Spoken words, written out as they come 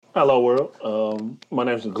Hello, world. My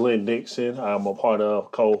name is Glenn Dixon. I'm a part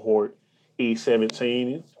of cohort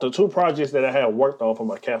E17. The two projects that I have worked on for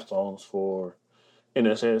my capstones for, in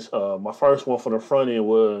a sense, my first one for the front end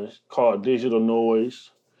was called Digital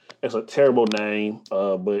Noise. It's a terrible name,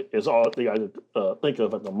 but it's all I think I could think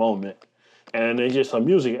of at the moment. And it's just a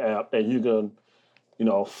music app that you can,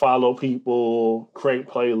 follow people, create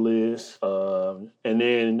playlists, and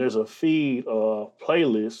then there's a feed of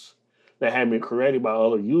playlists that have been created by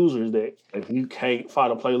other users that if you can't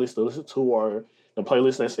find a playlist to listen to or the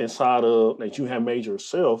playlist that's inside of that you have made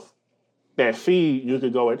yourself, that feed you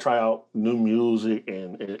could go and try out new music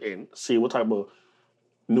and see what type of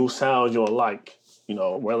new sounds you'll like.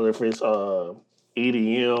 Whether if it's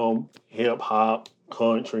EDM, hip hop,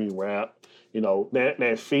 country, rap.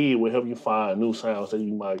 That feed will help you find new sounds that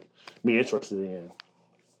you might be interested in.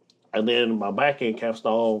 And then my back end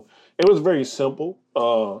capstone, it was very simple.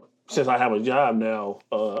 Since I have a job now,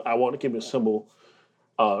 I want to keep it simple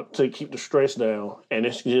to keep the stress down. And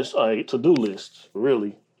it's just a to do list,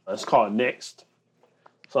 really. It's called Next.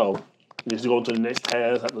 So just go to the next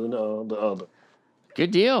task after the other.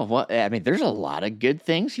 Good deal. Well, I mean, there's a lot of good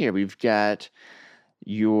things here. We've got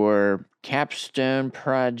your capstone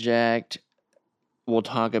project. We'll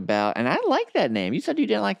talk about, and I like that name. You said you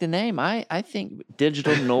didn't like the name. I think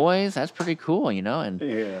digital noise. That's pretty cool, And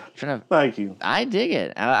Yeah. trying to, Thank you. I dig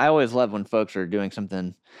it. I always love when folks are doing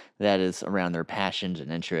something that is around their passions and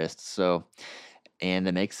interests. So, and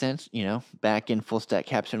it makes sense, back in full stack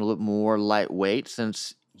capstone a little more lightweight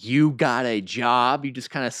since you got a job. You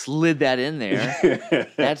just kind of slid that in there.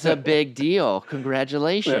 That's a big deal.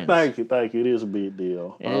 Congratulations. Yeah, thank you. It is a big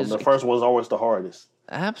deal. The first one's always the hardest.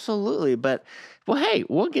 Absolutely. But, well, hey,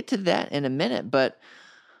 we'll get to that in a minute. But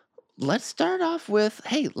let's start off with,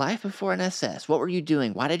 hey, life before NSS. What were you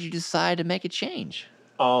doing? Why did you decide to make a change?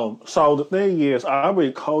 So the thing is, I've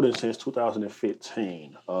been coding since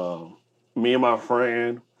 2015. Me and my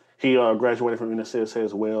friend, he graduated from NSS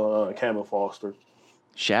as well, Cameron Foster.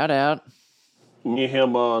 Shout out. Me and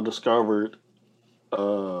him discovered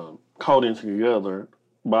coding together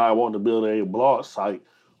by wanting to build a blog site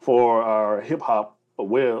for our hip hop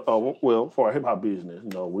for our hip hop business.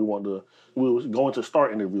 We was going to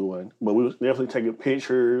start interviewing, but we was definitely taking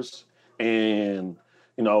pictures and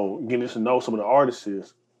getting to know some of the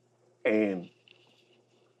artists. And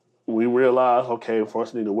we realized, okay, for us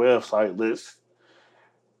to need a website,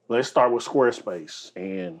 let's start with Squarespace.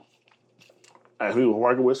 And as we were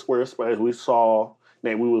working with Squarespace, we saw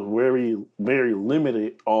that we was very, very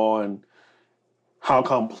limited on how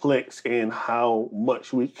complex and how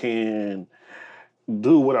much we can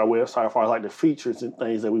do with our website for like the features and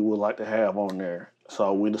things that we would like to have on there.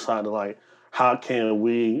 So we decided how can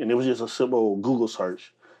we, and it was just a simple Google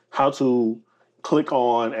search, how to click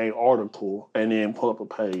on an article and then pull up a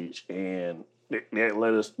page. And that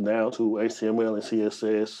led us down to HTML and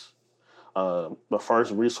CSS. The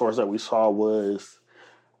first resource that we saw it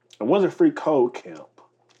wasn't Free Code Camp,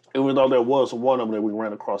 even though there was one of them that we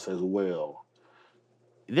ran across as well.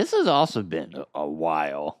 This has also been a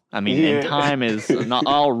while. I mean, and time is not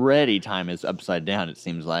already. Time is upside down. It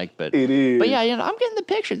seems like, but it is. But yeah, I'm getting the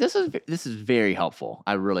picture. This is very helpful.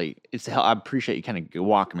 I appreciate you kind of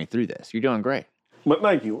walking me through this. You're doing great. But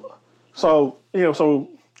thank you. So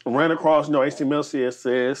ran across HTML,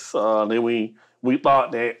 CSS. Then we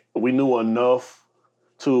thought that we knew enough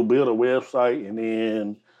to build a website, and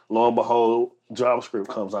then lo and behold, JavaScript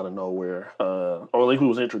comes out of nowhere, or at least we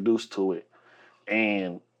was introduced to it.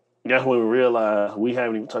 And that's when we realized we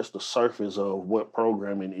haven't even touched the surface of what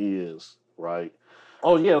programming is, right?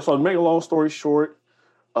 Oh, yeah. So to make a long story short,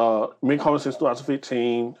 been coding since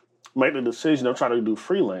 2015, make the decision of trying to do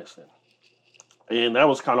freelancing. And that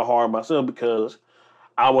was kind of hard myself because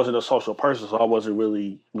I wasn't a social person, so I wasn't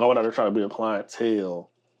really going out there trying to build clientele.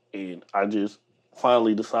 And I just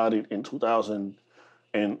finally decided in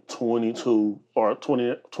 2022 or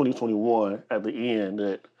 2021 at the end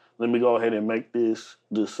that let me go ahead and make this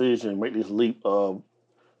decision, make this leap of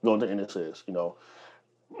going to NSS,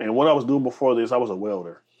 And what I was doing before this, I was a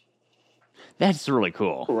welder. That's really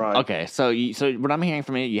cool. Right. Okay, so what I'm hearing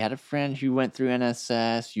from you had a friend who went through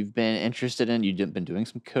NSS. You've been interested you've been doing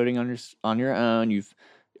some coding on your own. You're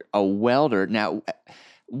a welder. Now,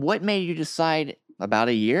 what made you decide about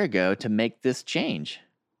a year ago to make this change?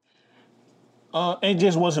 It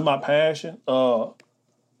just wasn't my passion. I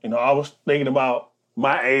was thinking about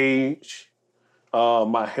my age,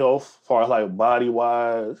 my health, as far as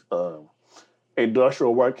body-wise.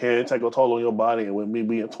 Industrial work can take a toll on your body, and with me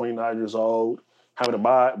being 29 years old, having a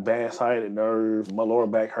bad sciatic nerve, my lower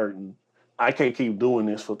back hurting, I can't keep doing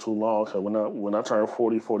this for too long. Because when I turn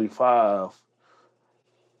 40, 45,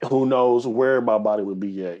 who knows where my body would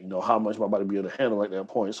be at, how much my body would be able to handle at that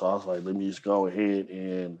point. So I was like, let me just go ahead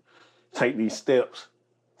and take these steps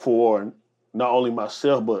for not only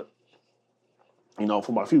myself, but,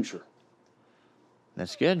 for my future.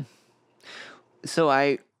 That's good. So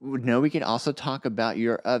I know we could also talk about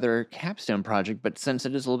your other capstone project, but since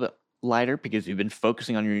it is a little bit lighter because you've been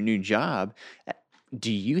focusing on your new job,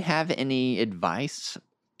 do you have any advice?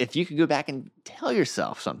 If you could go back and tell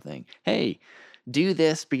yourself something, hey, do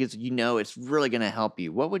this because it's really going to help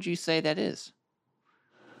you, what would you say that is?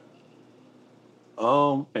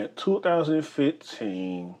 In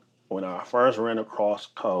 2015, when I first ran across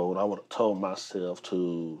code, I would have told myself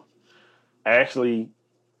to actually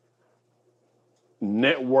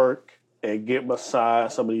network and get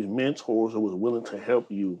beside some of these mentors who was willing to help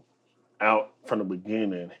you out from the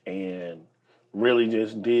beginning and really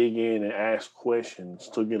just dig in and ask questions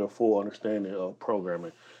to get a full understanding of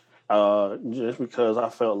programming. Just because I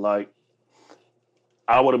felt like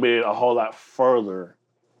I would have been a whole lot further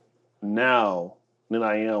now than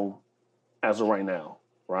I am as of right now,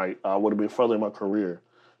 right? I would have been further in my career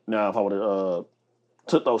now if I would have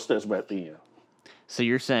took those steps back then. So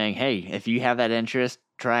you're saying, hey, if you have that interest,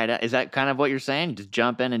 try it out. Is that kind of what you're saying? Just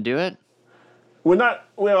jump in and do it? I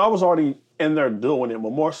was already in there doing it,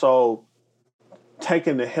 but more so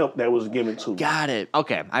taking the help that was given to me. Got it.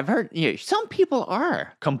 Okay. I've heard some people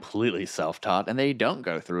are completely self-taught and they don't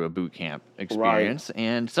go through a boot camp experience. Right.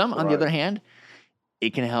 And some, on the other hand,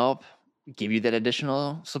 it can help give you that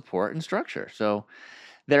additional support and structure. So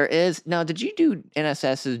there is. Now, did you do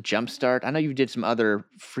NSS's Jumpstart? I know you did some other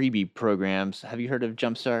freebie programs. Have you heard of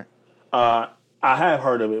Jumpstart? I have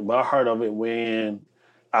heard of it, but I heard of it when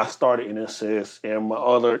I started NSS and my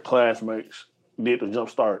other classmates did the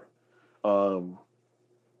Jumpstart.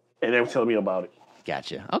 And they were telling me about it.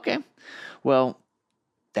 Gotcha. Okay. Well,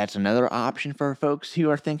 that's another option for folks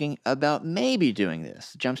who are thinking about maybe doing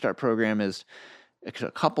this. The Jumpstart program is a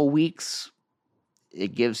couple weeks.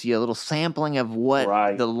 It gives you a little sampling of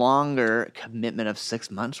what the longer commitment of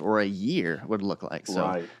 6 months or a year would look like.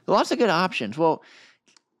 So lots of good options. Well,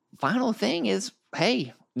 final thing is,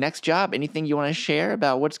 hey, next job, anything you want to share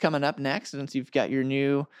about what's coming up next since you've got your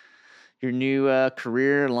new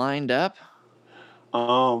career lined up?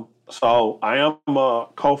 So I am a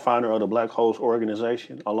co-founder of the Black Host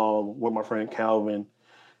organization along with my friend Calvin.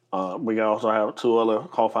 We also have two other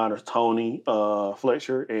co-founders, Tony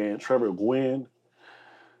Fletcher and Trevor Gwynn.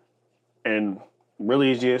 And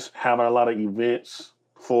really just having a lot of events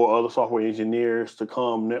for other software engineers to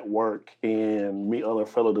come network and meet other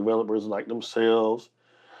fellow developers like themselves.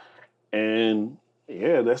 And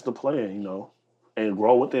yeah, that's the plan, and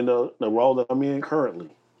grow within the role that I'm in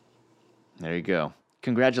currently. There you go.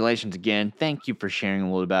 Congratulations again. Thank you for sharing a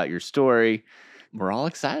little about your story. We're all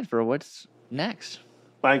excited for what's next.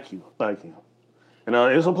 Thank you. And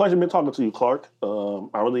it's a pleasure being talking to you, Clark.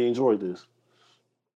 I really enjoyed this.